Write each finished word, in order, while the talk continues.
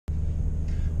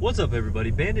What's up,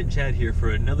 everybody? Bandit Chad here for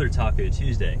another Taco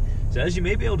Tuesday. So as you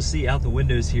may be able to see out the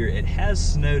windows here, it has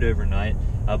snowed overnight,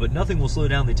 but nothing will slow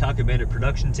down the Taco Bandit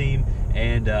production team,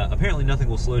 and apparently nothing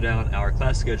will slow down our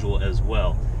class schedule as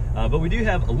well. But we do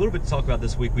have a little bit to talk about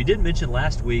this week. We did mention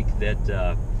last week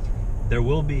that there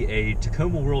will be a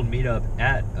Tacoma World meetup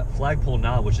at Flagpole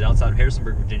Knob, which is outside of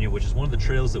Harrisonburg, Virginia, which is one of the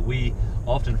trails that we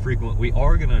often frequent. We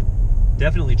are going to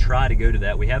definitely try to go to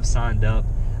that. We have signed up.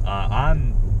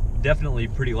 I'm definitely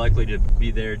pretty likely to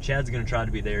be there. Chad's going to try to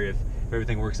be there if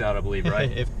everything works out, I believe, right?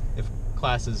 if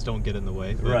classes don't get in the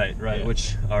way. Right, yeah.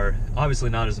 Which are obviously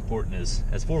not as important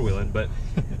as four-wheeling, but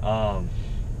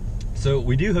so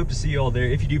we do hope to see you all there.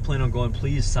 If you do plan on going,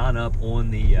 please sign up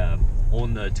on the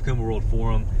Tacoma World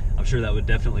Forum. I'm sure that would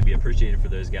definitely be appreciated for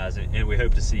those guys, and we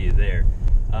hope to see you there.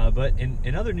 But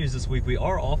in other news this week, we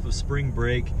are off of spring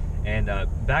break and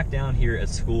back down here at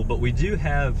school, but we do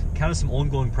have kind of some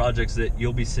ongoing projects that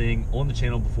you'll be seeing on the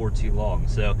channel before too long.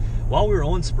 So while we were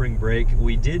on spring break,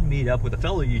 we did meet up with a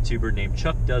fellow YouTuber named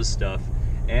Chuck Does Stuff,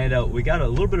 and we got a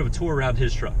little bit of a tour around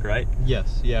his truck, right?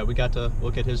 Yes, yeah, we got to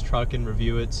look at his truck and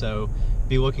review it, so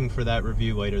be looking for that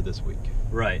review later this week.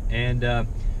 Right, and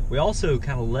we also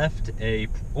kind of left a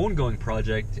ongoing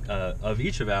project of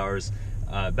each of ours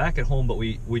back at home, but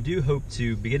we do hope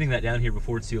to be getting that down here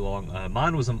before too long.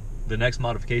 Mine was the next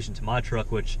modification to my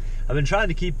truck, which I've been trying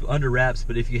to keep under wraps,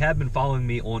 but if you have been following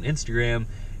me on Instagram,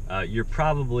 you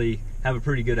probably have a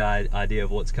pretty good idea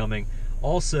of what's coming.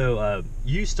 Also,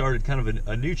 you started kind of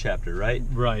a new chapter, right?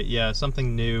 Right, yeah,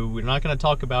 something new. We're not going to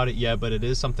talk about it yet, but it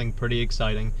is something pretty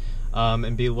exciting,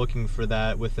 and be looking for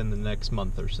that within the next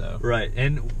month or so. Right,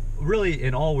 and really,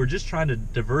 in all, we're just trying to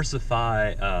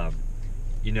diversify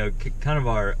you know, kind of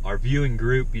our viewing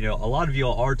group. You know, a lot of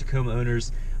y'all are Tacoma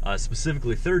owners,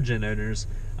 specifically third-gen owners,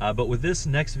 but with this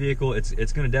next vehicle,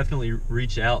 it's going to definitely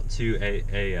reach out to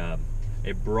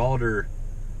a broader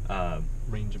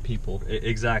range of people.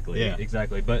 Exactly, yeah.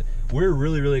 Exactly. But we're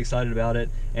really excited about it,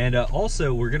 and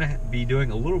also we're going to be doing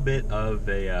a little bit of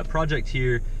a project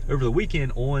here over the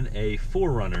weekend on a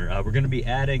 4Runner. We're going to be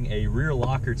adding a rear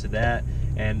locker to that,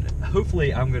 and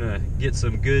hopefully I'm going to get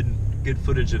some good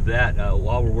footage of that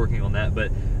while we're working on that.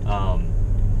 But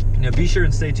you know, be sure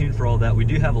and stay tuned for all that. We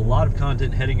do have a lot of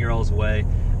content heading your all's way,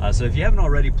 so if you haven't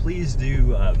already, please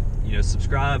do you know,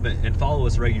 subscribe and follow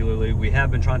us regularly. We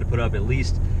have been trying to put up at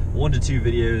least 1 to 2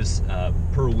 videos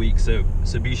per week, so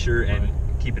be sure and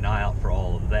keep an eye out for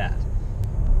all of that.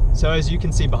 So as you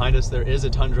can see behind us, there is a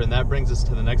Tundra, and that brings us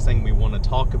to the next thing we want to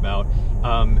talk about.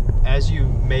 As you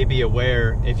may be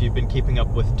aware, if you've been keeping up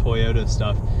with Toyota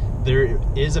stuff, there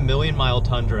is a million-mile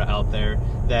Tundra out there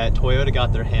that Toyota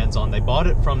got their hands on. They bought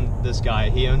it from this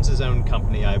guy. He owns his own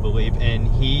company, I believe, and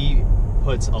he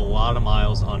puts a lot of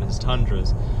miles on his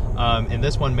Tundras. And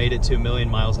this one made it to 1 million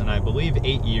miles in, I believe,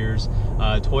 8 years.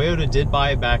 Toyota did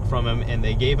buy it back from him, and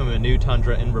they gave him a new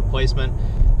Tundra in replacement.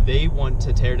 They want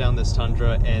to tear down this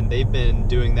Tundra, and they've been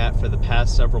doing that for the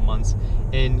past several months.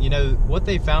 And, you know, what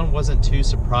they found wasn't too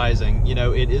surprising. You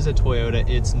know, it is a Toyota.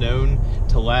 It's known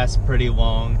to last pretty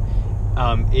long.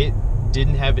 It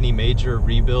didn't have any major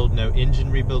rebuild, no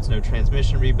engine rebuilds, no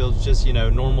transmission rebuilds, just, you know,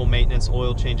 normal maintenance,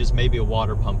 oil changes, maybe a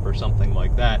water pump or something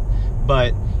like that.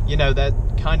 But, you know, that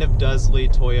kind of does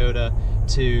lead Toyota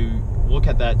to look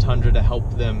at that Tundra to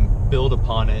help them build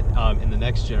upon it in the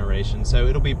next generation. So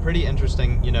it'll be pretty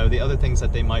interesting, you know, the other things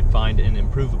that they might find and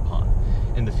improve upon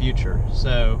in the future.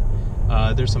 So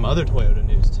there's some other Toyota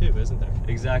news too, isn't there?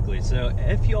 Exactly. So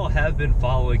if y'all have been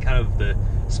following kind of the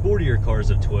sportier cars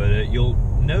of Toyota, you'll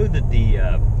know that the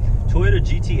Toyota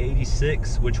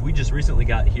GT86, which we just recently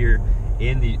got here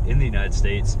in the United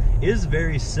States, is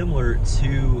very similar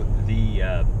to the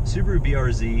Subaru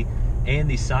BRZ and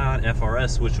the Scion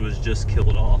FRS, which was just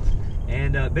killed off.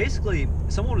 And basically,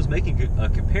 someone was making a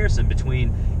comparison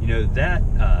between, you know, that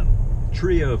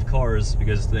trio of cars,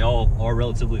 because they all are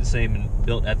relatively the same and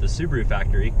built at the Subaru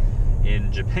factory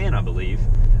in Japan, I believe.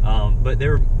 But they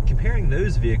were comparing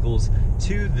those vehicles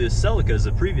to the Celicas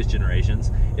of previous generations,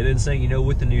 and then saying, you know,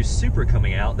 with the new Supra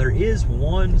coming out, there is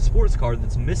one sports car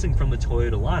that's missing from the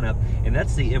Toyota lineup, and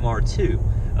that's the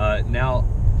MR2. Now,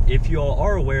 if you all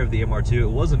are aware of the MR2, it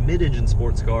was a mid-engine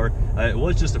sports car. It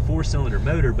was just a 4-cylinder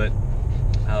motor, but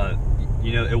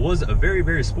you know, it was a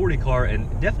very sporty car,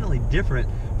 and definitely different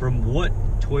from what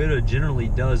Toyota generally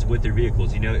does with their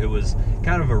vehicles. You know, it was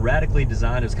kind of erratically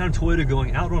designed. It was kind of Toyota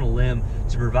going out on a limb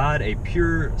to provide a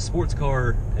pure sports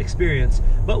car experience,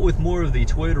 but with more of the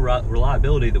Toyota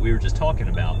reliability that we were just talking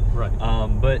about. Right.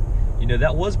 But you know,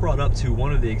 that was brought up to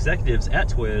one of the executives at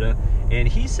Toyota, and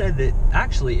he said that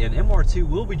actually an MR2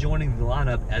 will be joining the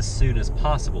lineup as soon as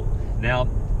possible. Now,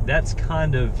 that's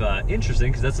kind of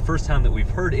interesting because that's the first time that we've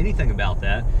heard anything about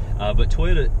that. But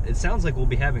Toyota, it sounds like we'll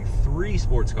be having 3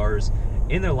 sports cars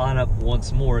in their lineup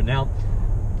once more. Now,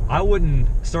 I wouldn't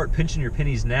start pinching your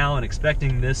pennies now and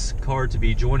expecting this car to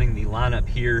be joining the lineup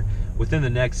here within the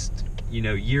next,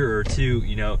 year or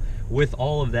two. With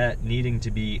all of that needing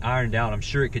to be ironed out, I'm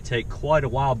sure it could take quite a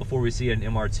while before we see an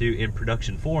MR2 in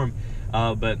production form.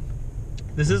 But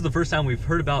this is the first time we've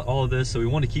heard about all of this, so we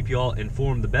want to keep you all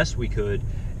informed the best we could.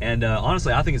 And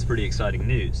honestly, I think it's pretty exciting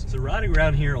news. So riding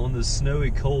around here on this snowy,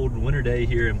 cold winter day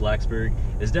here in Blacksburg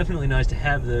is definitely nice to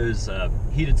have those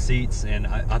heated seats, and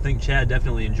I think Chad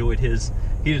definitely enjoyed his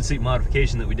heated seat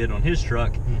modification that we did on his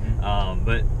truck.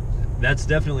 But that's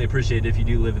definitely appreciated if you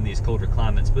do live in these colder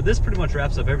climates. But this pretty much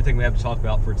wraps up everything we have to talk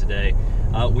about for today.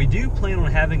 We do plan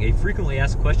on having a frequently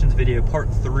asked questions video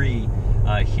part 3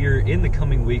 here in the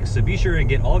coming weeks, so be sure and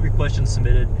get all of your questions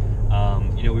submitted.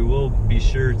 We will be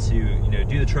sure to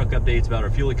do the truck updates about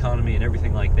our fuel economy and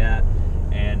everything like that.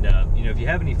 And if you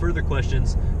have any further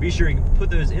questions, be sure and put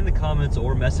those in the comments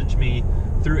or message me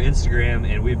through Instagram,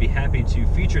 and we'd be happy to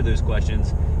feature those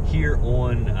questions here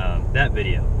on that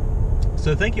video.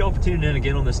 So thank you all for tuning in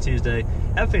again on this Tuesday.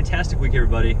 Have a fantastic week,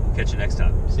 everybody. We'll catch you next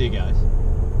time. See you guys.